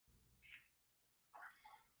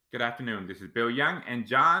Good afternoon. This is Bill Young and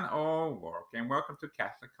John O'Rourke, and welcome to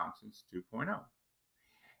Catholic Conscience 2.0.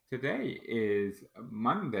 Today is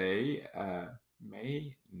Monday,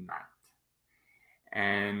 May 9th,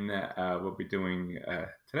 and we'll be doing,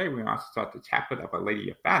 today we also start the Chaplet of Our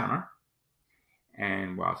Lady of Fatima,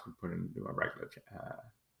 and we're also put into a regular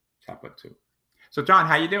chaplet too. So John,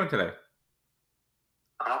 how you doing today?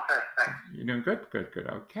 Okay, thanks. You're doing good? Good.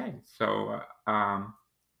 Okay, so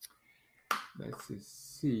let's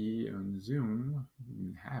just see on Zoom.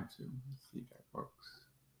 We have Zoom. Let's see if that works.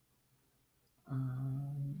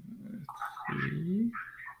 Let's see.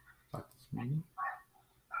 Start this meeting.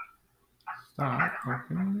 Start.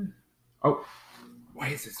 Open. Oh, why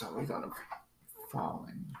is this always on a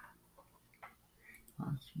falling?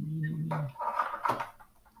 Last meeting.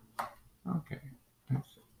 Okay.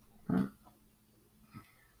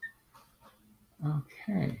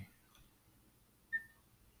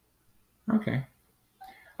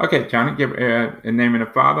 Okay, John, give in the name of the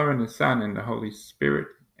Father, and the Son, and the Holy Spirit.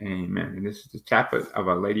 Amen. And this is the Chaplet of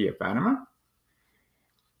Our Lady of Fatima.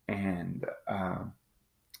 And it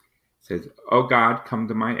says, O God, come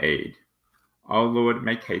to my aid. O Lord,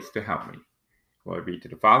 make haste to help me. Glory be to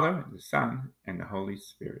the Father, and the Son, and the Holy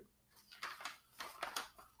Spirit.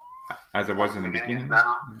 As it was in the beginning.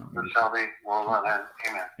 Now, and shall be, world without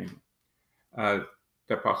end. Amen.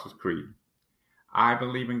 The Apostles' Creed. I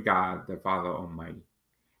believe in God, the Father Almighty,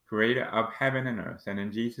 creator of heaven and earth, and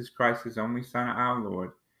in Jesus Christ, his only Son, our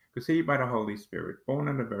Lord, conceived by the Holy Spirit, born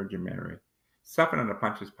of the Virgin Mary, suffered under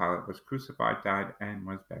Pontius Pilate, was crucified, died, and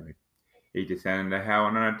was buried. He descended into hell,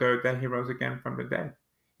 and on the third day he rose again from the dead.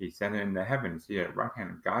 He ascended into heaven, seated at the right hand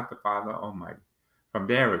of God the Father Almighty. From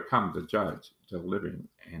there will come to judge the living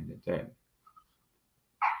and the dead.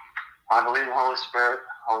 I believe in the Holy Spirit,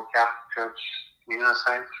 Holy Catholic Church, communion of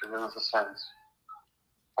saints, forgiveness of sins,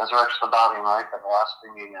 resurrection of the body, and life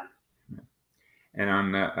everlasting. Amen. And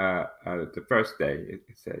on the first day, it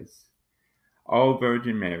says, O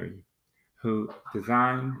Virgin Mary, who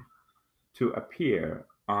designed to appear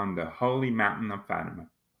on the holy mountain of Fatima,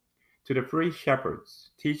 to the free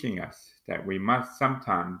shepherds, teaching us that we must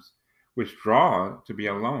sometimes withdraw to be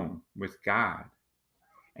alone with God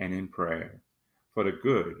and in prayer for the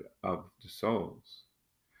good of the souls.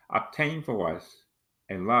 Obtain for us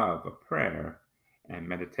a love of prayer and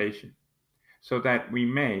meditation, so that we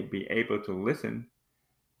may be able to listen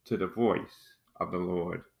to the voice of the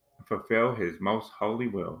Lord and fulfill his most holy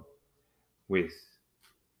will with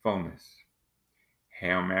fullness.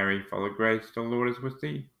 Hail Mary, full of grace, the Lord is with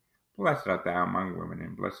thee. Blessed art thou among women,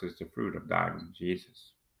 and blessed is the fruit of thy womb,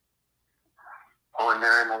 Jesus. Holy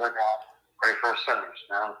Mary, Mother of God, pray for us sinners,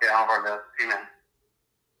 now and at the hour of our death. Amen.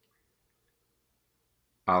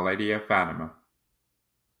 Our Lady of Fatima,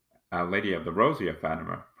 Our Lady of the Rosary of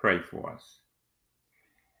Fatima, pray for us.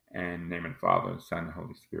 And name of the Father, the Son, and the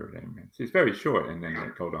Holy Spirit. Amen. See, it's very short, and then they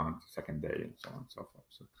go on to the second day, and so on and so forth.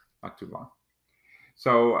 So it's not too long.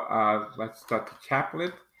 So let's start the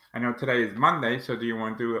chaplet. I know today is Monday, so do you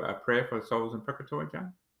want to do a prayer for souls in purgatory,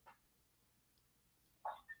 John?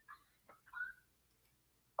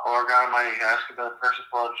 O Lord God Almighty, I ask you by the precious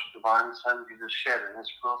blood of your divine Son, Jesus, shed in his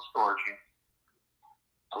cruel scourging,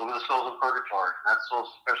 deliver the souls of purgatory, and that soul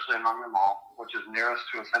especially among them all, which is nearest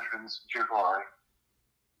to its entrance into your glory,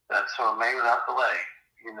 that so it may without delay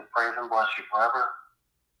begin to praise and bless you forever.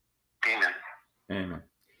 Amen. Amen.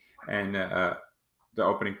 And the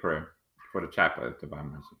opening prayer for the chaplet of divine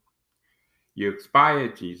mercy. You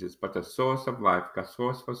expired, Jesus, but the source of life, the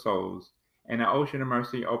source for souls, and the ocean of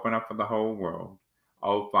mercy open up for the whole world.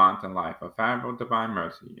 O font and life, of favorable divine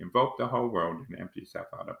mercy, invoke the whole world and empty yourself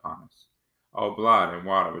out upon us. O blood and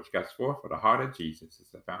water which gush forth for the heart of Jesus is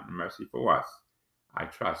the fountain of mercy for us. I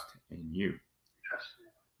trust in you. Yes.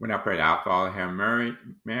 We now pray to Our Father, Hail Mary,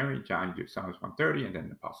 John, Psalms 130, and then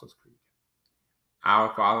the Apostles' Creed.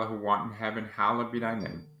 Our Father who art in heaven, hallowed be thy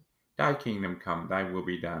name. Thy kingdom come, thy will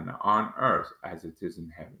be done, on earth as it is in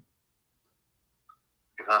heaven.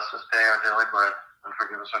 Give us this day our daily bread, and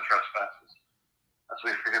forgive us our trespasses, as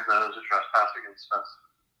we forgive those who trespass against us.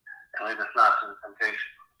 And lead us not into temptation,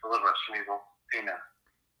 deliver us from evil. Amen.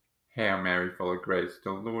 Hail Mary, full of grace, the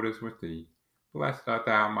Lord is with thee. Blessed art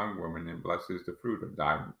thou among women, and blessed is the fruit of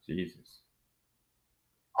thy womb, Jesus.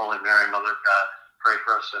 Holy Mary, Mother of God, pray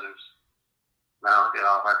for us sinners, now and at the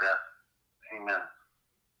hour of our death. Amen.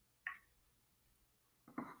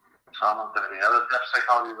 Psalm 130. Out of the depths I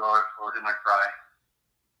call you, Lord, Lord, hear my cry.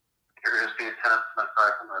 Your ears be attentive to my cry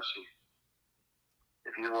for mercy.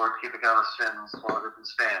 If you, Lord, keep account of sins, Lord, who can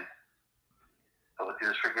stand? But with you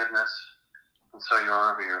is forgiveness, and so you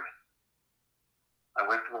are revered. I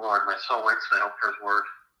wait for the Lord, my soul waits, I hope for his word.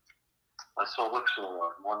 My soul looks to the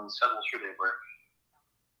Lord, more than sentinels for daybreak.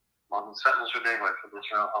 More than sentinels for daybreak for the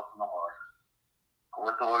eternal help from the Lord. For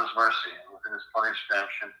with the Lord is mercy, and within his plenty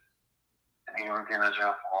redemption, and he will redeem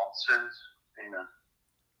Israel from all sins. Amen.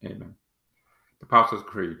 Amen. The Apostles'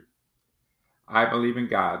 Creed. I believe in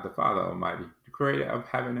God, the Father Almighty, the creator of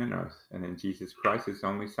heaven and earth, and in Jesus Christ, his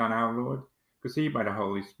only Son, our Lord, conceived by the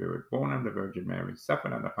Holy Spirit, born of the Virgin Mary,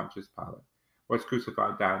 suffered under Pontius Pilate, was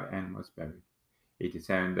crucified, died, and was buried. He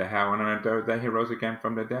descended into hell, and on the third day he rose again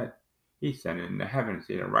from the dead. He ascended into heaven and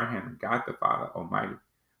seated at the right hand of God the Father Almighty.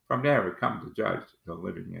 From there he comes to judge the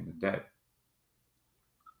living and the dead.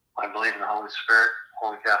 I believe in the Holy Spirit,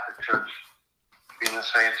 Holy Catholic Church, being the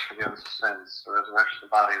saints, forgiveness of sins, the resurrection of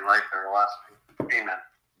the body, and life everlasting.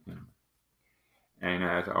 Amen. And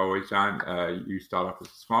as always, John, you start off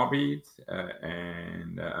with small beads,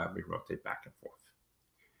 and we rotate back and forth.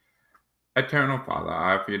 Eternal Father,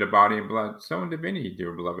 I offer you the body and blood, soul and divinity,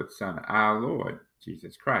 dear beloved Son, our Lord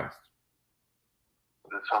Jesus Christ.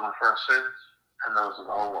 The atonement for our sins and those of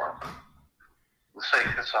the whole world. For the sake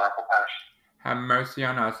of his sorrowful passion. Have mercy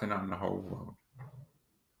on us and on the whole world.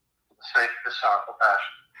 For the sake of his sorrowful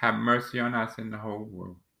passion. Have mercy on us and the whole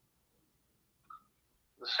world.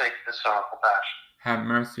 For the sake of his sorrowful passion. Have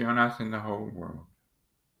mercy on us and the whole world.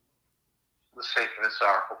 For the sake of his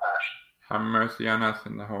sorrowful passion. Have mercy on us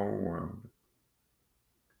and the whole world.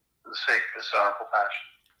 For the sake of his sorrowful passion.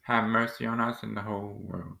 Have mercy on us and the whole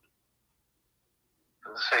world.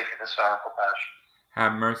 For the sake of his sorrowful passion.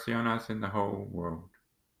 Have mercy on us and the whole world.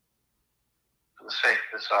 For the sake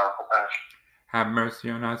of his sorrowful passion. Have mercy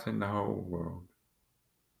on us and the whole world.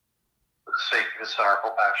 For the sake of his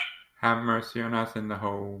sorrowful passion. Have mercy on us and the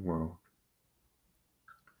whole world.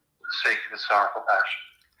 For the sake of his sorrowful passion.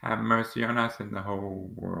 Have mercy on us and the whole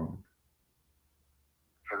world.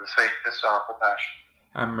 For the sake of his sorrowful passion.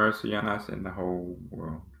 Have mercy on us and the whole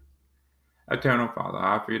world. Eternal Father,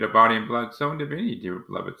 I offer you the body and blood, soul and divinity, dear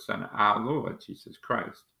beloved Son, our Lord Jesus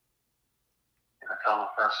Christ. In atonement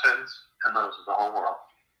for our sins and those of the whole world.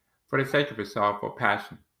 For the sake of his sorrowful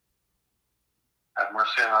passion. Have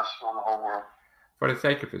mercy on us and on the whole world. For the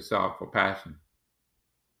sake of his sorrowful passion.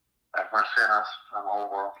 Have mercy on us and on the whole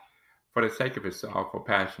world. For the sake of his sorrowful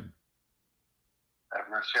passion. Have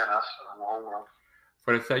mercy on us and on the whole world.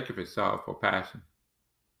 For the sake of his sorrowful passion.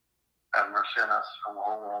 Have mercy on us and on the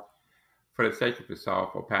whole world. For the sake of his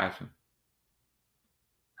sorrowful passion.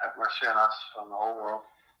 Have mercy on us and on the whole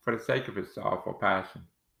world. For the sake of his sorrowful passion.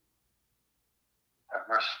 Have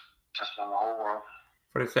mercy on the whole world.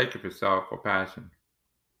 For the sake of his sorrowful passion.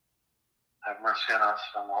 Have mercy on us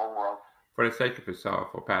and on the whole world. For the sake of his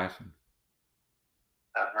sorrowful passion.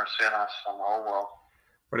 Have mercy on us and on the whole world.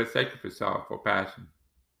 For the sake of his sorrowful passion.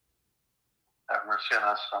 Have mercy on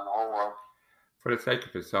us and on the whole world. For the sake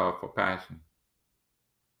of his sorrowful passion.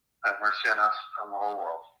 Have mercy on us and on the whole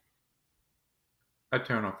world.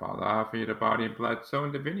 Eternal Father, I offer you the body and blood, soul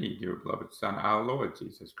and divinity, dear beloved Son, our Lord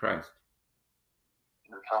Jesus Christ.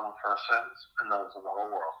 In atonement for our sins and those of the whole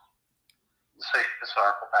world. For the sake of his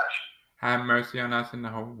sorrowful passion. Have mercy on us and the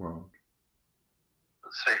whole world. For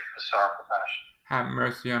the sake of his sorrowful passion. Have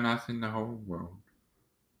mercy on us and the whole world.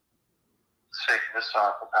 For the sake of his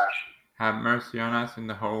sorrowful passion. Have mercy on us and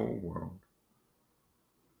the whole world.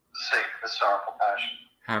 For the sake of his sorrowful passion.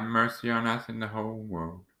 Have mercy on us and the whole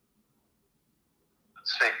world. For the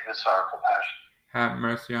sake of his sorrowful passion. Have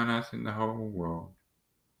mercy on us and the whole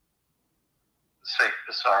world. For the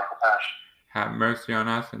sake of his sorrowful passion. Have mercy on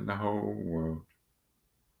us and the whole world.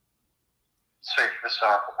 For the sake of his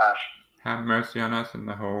sorrowful passion. Have mercy on us and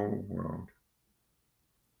the whole world.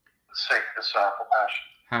 For the sake of his sorrowful passion.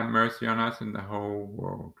 Have mercy on us and the whole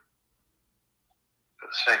world. For the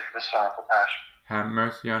sake of his sorrowful passion. Have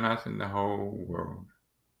mercy on us and the whole world.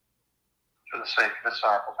 For the sake of his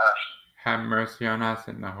sorrowful passion. Have mercy on us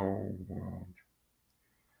and the whole world.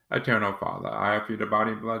 Eternal Father, I offer you the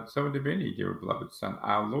body and blood, soul and divinity, dear beloved Son,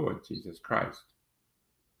 our Lord Jesus Christ.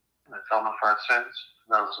 In atonement for our sins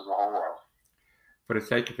and those of the whole world. For the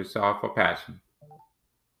sake of his sorrowful passion.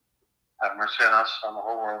 Have mercy on us and on the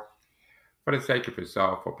whole world. For the sake of his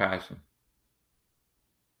sorrowful passion.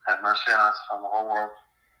 Have mercy on us and on the whole world.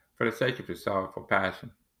 For the sake of his sorrowful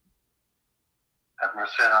passion. Have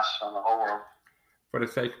mercy on us and on the whole world. For the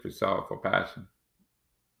sake of his sorrowful passion.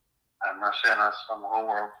 Have mercy on us and on the whole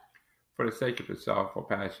world. For the sake of his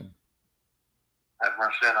sorrowful passion. Have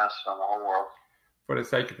mercy on us and on the whole world. For the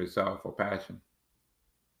sake of his sorrowful passion.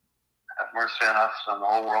 Have mercy on us and on the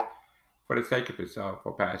whole world. For the sake of his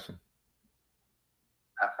sorrowful passion.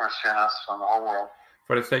 Have mercy on us and on the whole world.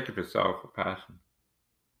 For the sake of his sorrowful passion.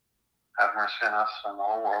 Have mercy on us and on the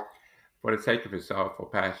whole world. For the sake of his sorrowful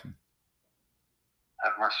passion.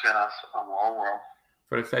 Have mercy on us and on the whole world.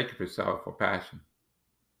 For the sake of his sorrowful passion.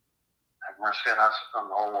 Have mercy on us and on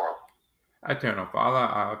the whole world. Eternal Father,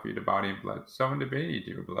 I offer you the body and blood, soul and divinity of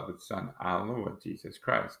your beloved Son, our Lord Jesus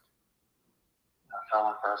Christ.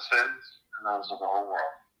 Atonement for our sins and those of the whole world.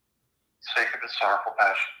 For the sake of his sorrowful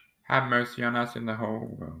passion. Have mercy on us in the whole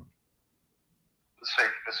world. For the sake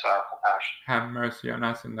of his sorrowful passion. Have mercy on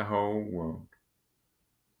us in the whole world.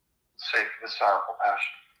 For the sake of his sorrowful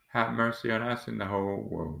passion. Have mercy on us in the whole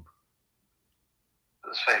world. For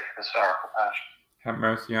the sake of his sorrowful passion. Have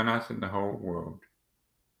mercy on us in the whole world.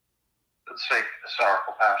 For the sake of his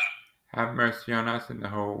sorrowful passion. Have mercy on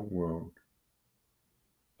us in the whole world.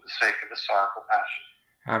 For the sake of his sorrowful passion.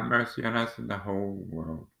 Have mercy on us in the whole world. For the sake of his sorrowful passion. Have mercy on us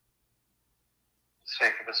in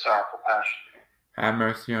the whole world.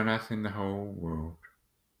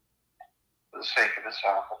 For the sake of his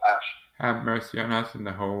sorrowful passion. Have mercy on us in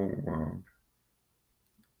the whole world.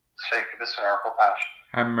 For the sake of his sorrowful passion.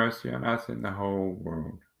 Have mercy on us in the whole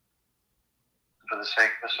world. For the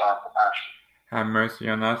sake of his sorrowful passion. Have mercy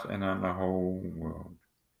on us and on the whole world.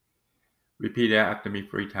 Repeat it after me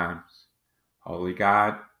 3 times. Holy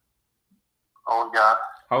God, Holy God,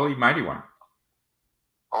 Holy Mighty One,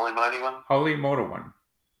 Holy Mighty One, Holy Immortal One,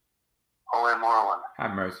 Holy Immortal One,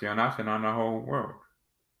 have mercy on us and on the whole world.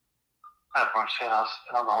 have mercy on us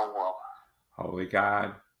and on the whole world. Holy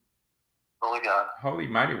God, Holy God, Holy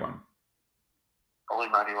Mighty One, Holy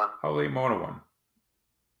Mighty One, Holy Immortal One,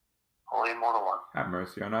 Holy Immortal One, have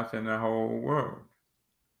mercy on us and the whole world.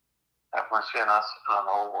 have mercy on us and on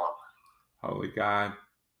the whole world. Holy God,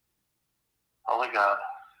 Holy God,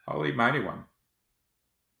 Holy Mighty One,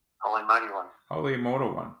 Holy Mighty One, Holy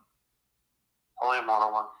Immortal One, Holy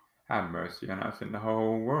Immortal One, have mercy on us and the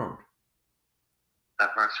whole world. have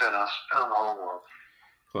mercy on us and on the whole world.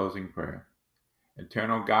 Closing prayer.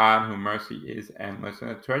 Eternal God, whose mercy is endless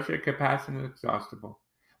and a treasure of compassion inexhaustible,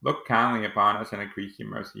 look kindly upon us and increase your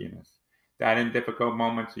mercy in us, that in difficult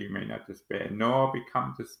moments you may not despair, nor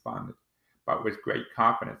become despondent, but with great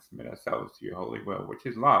confidence submit ourselves to your holy will, which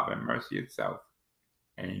is love and mercy itself.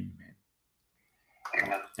 Amen.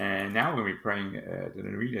 Amen. And now we'll be praying the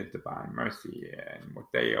Narita Divine Mercy. And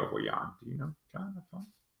what day are we on? Do you know, John?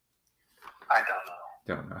 I don't know.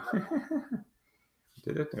 Don't know.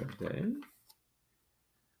 Did the 3rd day,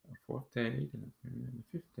 the 4th day,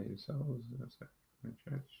 the 5th day. So the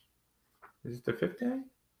church. Is it the 5th day?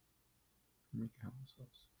 I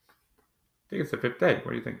think it's the 5th day.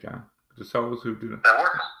 What do you think, John? The souls who do That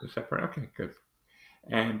works. the separate. Okay, good.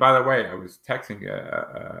 And by the way, I was texting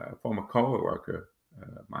a former co-worker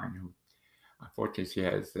of mine who, unfortunately, she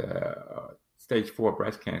has stage 4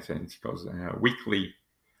 breast cancer, and she goes in her weekly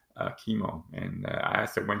chemo. And I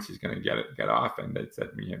asked her when she's going to get off, and they said,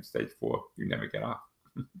 "We have stage 4. You never get off.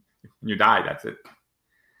 When you die, that's it."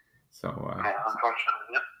 So Yeah,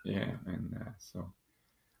 unfortunately, yeah. yeah, and so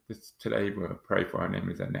today we'll pray for her. Name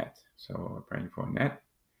is Annette. So we're praying for Annette.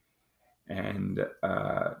 And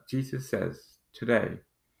Jesus says, "Today,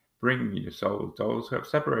 bring me the souls, those who have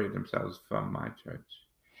separated themselves from my church,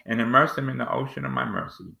 and immerse them in the ocean of my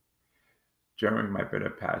mercy. During my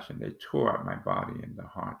bitter passion, they tore up my body and the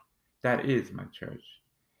heart. That is my church.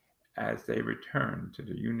 As they return to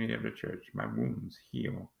the unity of the church, my wounds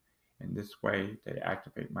heal. In this way, they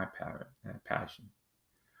activate my passion.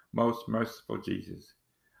 Most merciful Jesus,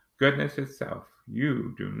 goodness itself,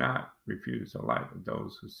 you do not refuse the light of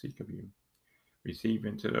those who seek of you. Receive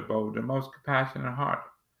into the abode the most compassionate heart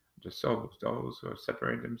of the souls, those who have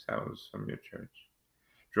separated themselves from your church.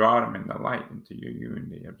 Draw them in the light into your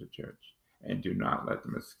unity of the church, and do not let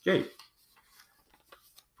them escape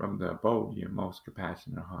from the abode of your most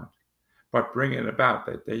compassionate heart, but bring it about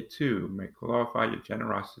that they too may glorify your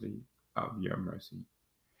generosity of your mercy.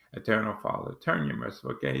 Eternal Father, turn your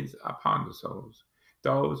merciful gaze upon the souls,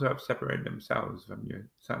 those who have separated themselves from your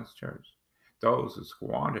Son's church, those who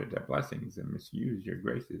squandered their blessings and misused your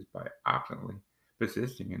graces by obstinately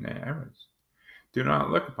persisting in their errors. Do not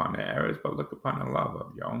look upon their errors, but look upon the love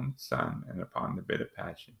of your own Son and upon the bitter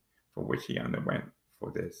passion for which he underwent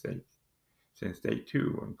for their sake, since they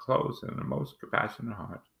too were enclosed in the most compassionate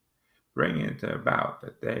heart. Bring it about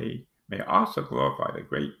that they may also glorify the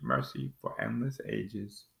great mercy for endless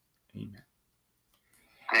ages. Amen.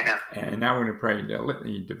 Amen. And now we're going to pray the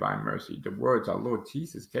Litany of Divine Mercy, the words our Lord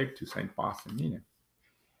Jesus gave to St. Faustina.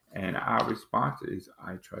 And our response is,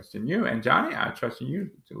 I trust in you. And Johnny, I trust in you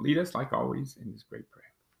to lead us, like always, in this great prayer.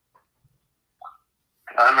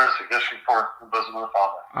 Divine mercy, gushing forth from the bosom of the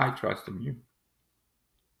Father. I trust in you.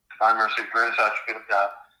 Divine mercy, greatest attribute of God.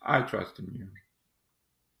 I trust in you.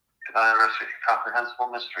 Divine mercy, comprehensible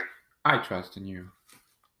mystery. I trust in you.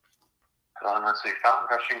 Divine mercy, fountain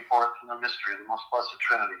gushing forth from the mystery of the most blessed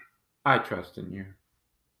Trinity. I trust in you.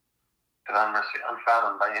 Divine mercy,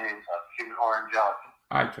 unfathomed by any human or angelic.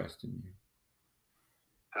 I trust in you.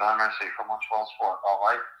 Divine mercy, from which wells forth all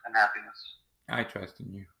life and happiness. I trust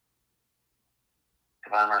in you.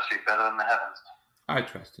 Divine mercy, better than the heavens. I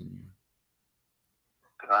trust in you.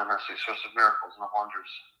 Divine mercy, source of miracles and of wonders.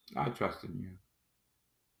 I trust in you.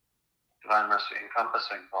 Divine mercy,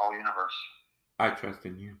 encompassing the whole universe. I trust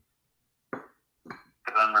in you.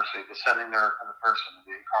 Divine mercy, descending to earth in the person of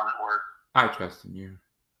the incarnate Word. I trust in you.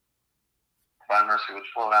 Divine mercy, which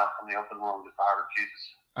flowed out from the open wound of the heart of Jesus.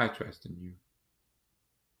 I trust in you.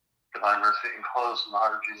 Divine mercy, enclosed in the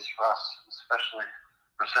heart of Jesus for us, especially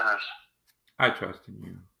for sinners. I trust in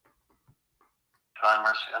you. Divine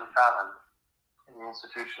mercy, unfathomed in the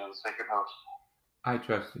institution of the Sacred Host. I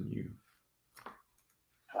trust in you.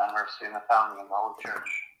 Divine mercy, in the founding of the Holy Church.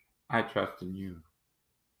 I trust in you.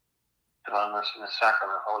 Divine mercy, in the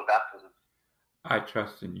sacrament of Holy Baptism. I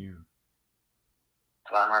trust in you.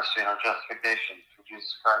 Divine mercy, in our justification through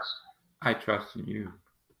Jesus Christ. I trust in you.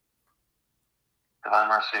 Divine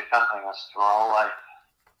mercy, accompanying us through our whole life.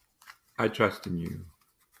 I trust in you.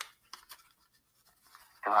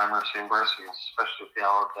 Divine mercy, embracing us, especially at the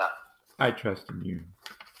hour of death. I trust in you.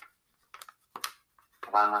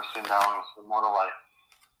 Divine mercy, endowing us with immortal life.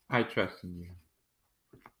 I trust in you.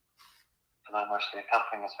 Divine mercy,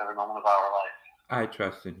 accompanying us every moment of our life. I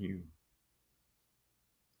trust in you.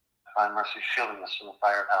 Divine mercy, shielding us from the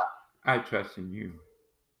fire of hell. I trust in you.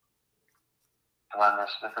 Divine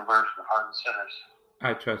mercy, the conversion of hardened sinners.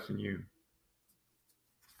 I trust in you.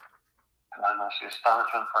 Divine mercy,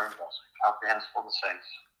 astonishment for angels, comprehensible to saints.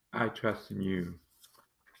 I trust in you.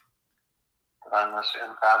 Divine mercy,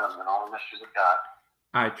 unfathomed in all the mysteries of God.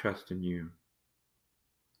 I trust in you.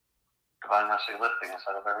 Divine mercy, lifting us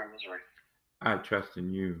out of every misery. I trust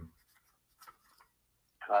in you.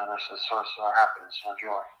 Divine mercy, the source of our happiness and our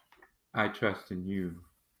joy. I trust in you.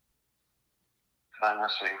 Divine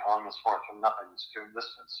mercy, calling us forth from nothingness to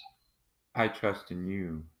existence. I trust in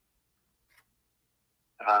you.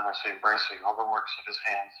 Divine mercy, embracing all the works of his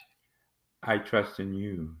hands. I trust in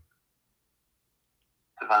you.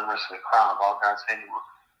 Divine mercy, the crown of all God's handiwork.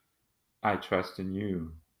 I trust in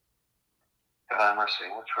you. Divine mercy,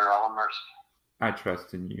 in which we are all immersed. I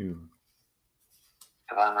trust in you.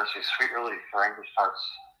 Divine mercy, sweet relief for anguished hearts.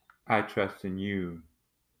 I trust in you.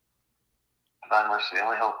 Divine mercy, the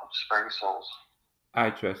only hope of despairing souls. I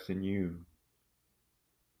trust in you.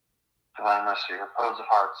 Divine mercy, repose of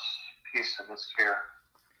hearts, peace amidst fear.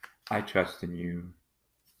 I trust in you.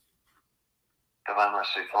 Divine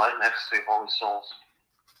mercy, delight and ecstasy of holy souls.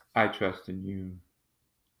 I trust in you.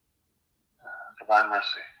 Divine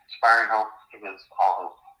mercy, inspiring hope against all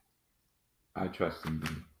hope. I trust in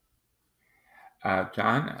you.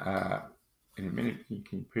 John, in a minute, can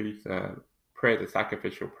you please pray the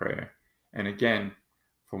sacrificial prayer? And again,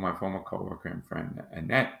 for my former co-worker and friend,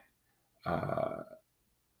 Annette,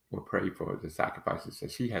 will pray for the sacrifices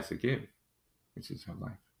that she has to give, which is her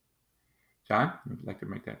life. John, would you like to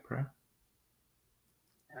make that prayer?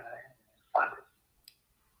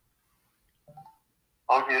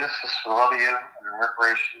 Lord Jesus, we love you and in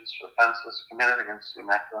reparations for offenses committed against the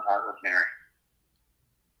Immaculate Heart of Mary.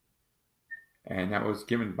 And that was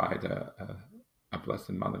given by a Blessed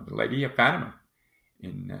Mother, the Lady of Fatima,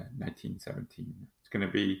 in 1917. It's going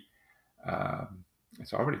to be,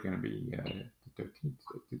 it's already going to be the 13th.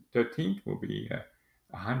 The 13th will be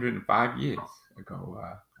 105 years ago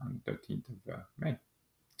on the 13th of May.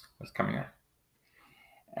 That's coming up.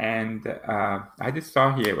 And I just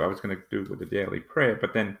saw here what I was going to do with the daily prayer,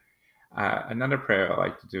 but then another prayer I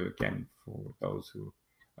like to do again for those who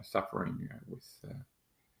are suffering with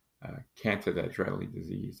cancer, that dreadly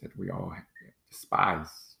disease that we all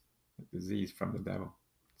despise, the disease from the devil,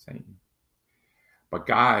 Satan. But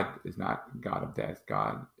God is not a God of death.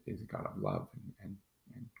 God is a God of love and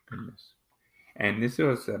goodness. And this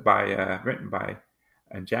was written by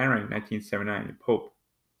January 1979,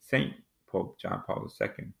 Saint Pope John Paul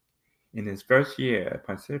II. In his first year at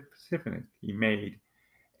Pontificate, he made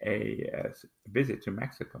a visit to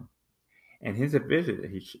Mexico. And his visit,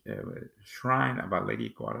 he shrine of Our Lady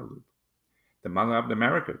Guadalupe, the Mother of the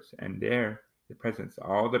Americas, and there, the presence of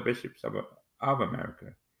all the bishops of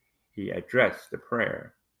America, he addressed the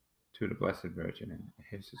prayer to the Blessed Virgin, and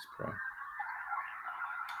here's his prayer.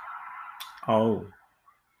 Oh,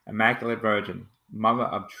 Immaculate Virgin, Mother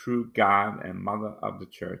of true God and Mother of the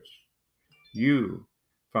Church, you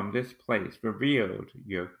from this place revealed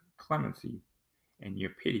your clemency and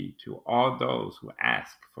your pity to all those who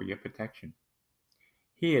ask for your protection.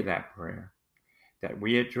 Hear that prayer that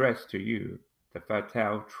we address to you, the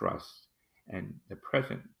Fatale Trust, and the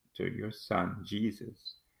present to your Son,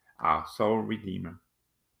 Jesus, our sole Redeemer.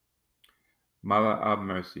 Mother of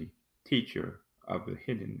mercy, teacher of the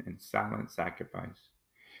hidden and silent sacrifice,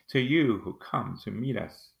 to you who come to meet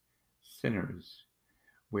us, sinners,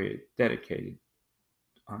 we're dedicated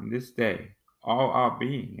on this day all our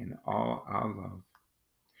being and all our love.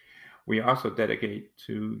 We also dedicate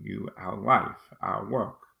to you our life, our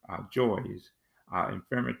work, our joys, our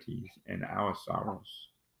infirmities, and our sorrows.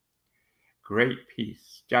 Great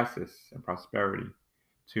peace, justice, and prosperity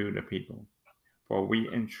to the people, for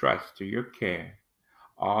we entrust to your care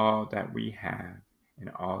all that we have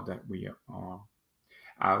and all that we are.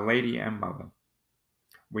 Our Lady and Mother,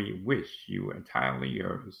 we wish you entirely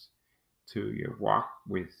yours to your walk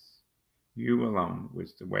with you alone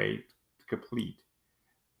was the way to complete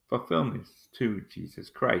fulfillment to Jesus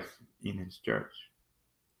Christ in his church.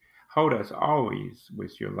 Hold us always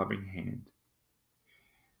with your loving hand.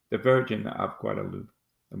 The Virgin of Guadalupe,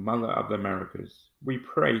 the Mother of the Americas, we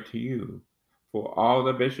pray to you for all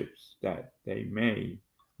the bishops that they may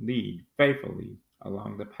lead faithfully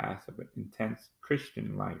along the path of an intense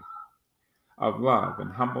Christian life, of love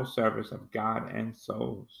and humble service of God and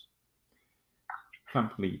souls.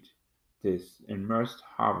 Complete this immersed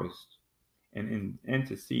harvest and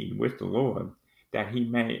intercede with the Lord that he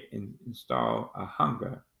may install a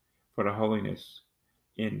hunger for the holiness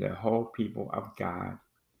in the whole people of God.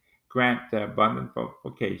 Grant the abundant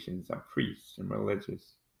vocations of priests and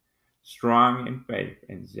religious, strong in faith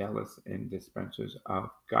and zealous in dispensers of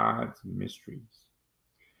God's mysteries.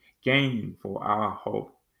 Gain for our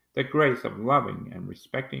hope the grace of loving and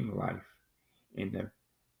respecting life in the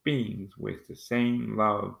beings with the same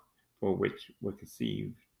love for which were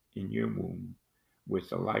conceived in your womb with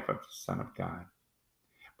the life of the Son of God.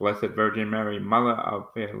 Blessed Virgin Mary, Mother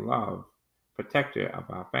of fair love, protector of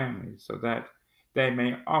our families, so that they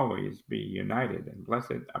may always be united and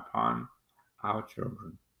blessed upon our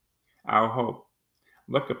children. Our hope,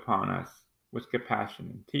 look upon us with compassion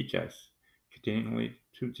and teach us continually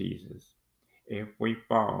to Jesus. If we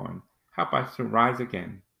fall, and help us to rise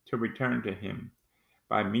again, to return to him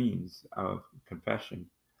by means of confession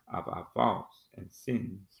of our faults and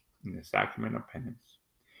sins in the sacrament of penance,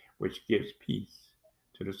 which gives peace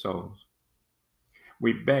to the souls.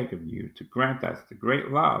 We beg of you to grant us the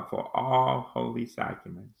great love for all holy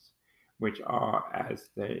sacraments, which are as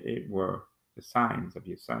it were the signs of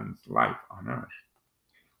your Son's life on earth.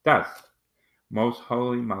 Thus, most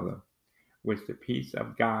holy Mother, with the peace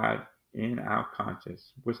of God in our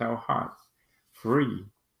conscience, with our hearts free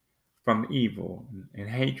from evil and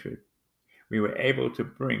hatred, we were able to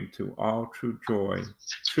bring to all true joy,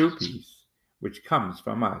 true peace, which comes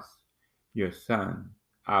from us, your Son,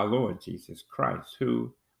 our Lord Jesus Christ,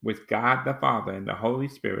 who, with God the Father and the Holy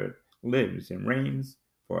Spirit, lives and reigns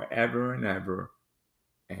forever and ever.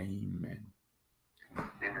 Amen.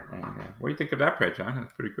 And what do you think of that prayer, John?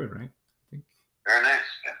 That's pretty good, right? I think. Very nice.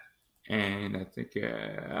 Yeah. And I think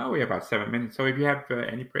we have about 7 minutes. So if you have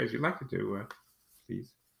any prayers you'd like to do,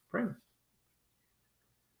 please pray.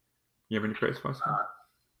 You have any prayers for us? I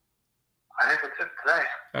think that's it today.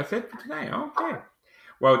 That's it for today. Okay.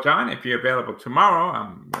 Well, John, if you're available tomorrow,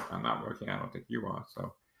 I'm not working. I don't think you are.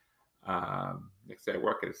 So next day of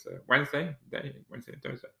work is Wednesday and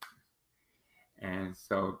Thursday. And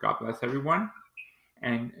so God bless everyone.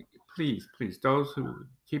 And please, those who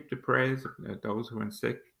keep the prayers of those who are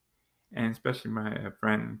sick, and especially my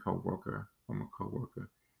friend and former co-worker,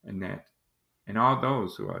 Annette, and all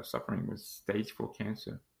those who are suffering with stage 4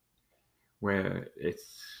 cancer, where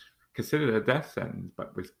it's considered a death sentence,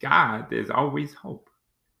 but with God, there's always hope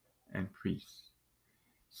and peace.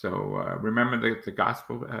 So remember the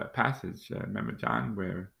gospel passage, remember John,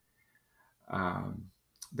 where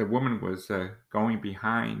the woman was going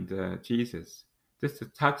behind Jesus just to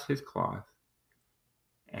touch his cloth.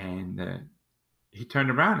 And he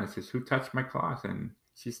turned around and says, "Who touched my cloth?" And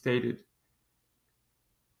she stated,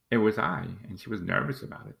 "It was I." And she was nervous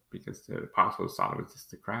about it because the apostles thought it was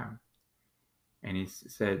just a crowd. And he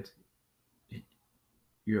said,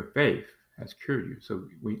 "Your faith has cured you." So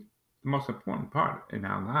the most important part in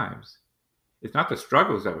our lives is not the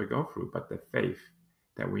struggles that we go through, but the faith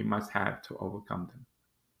that we must have to overcome them.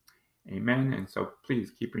 Amen. And so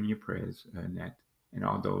please keep in your prayers, Annette, and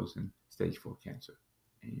all those in stage 4 cancer.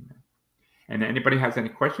 Amen. And anybody has any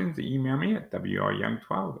questions, email me at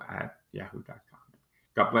wryoung12@yahoo.com.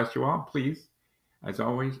 God bless you all. Please, as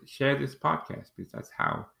always, share this podcast because that's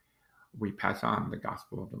how we pass on the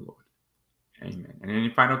gospel of the Lord. Amen. And any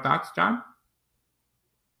final thoughts, John?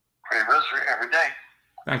 Pray rosary every day.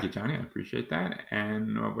 Thank you, Johnny. I appreciate that.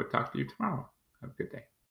 And we'll talk to you tomorrow. Have a good day.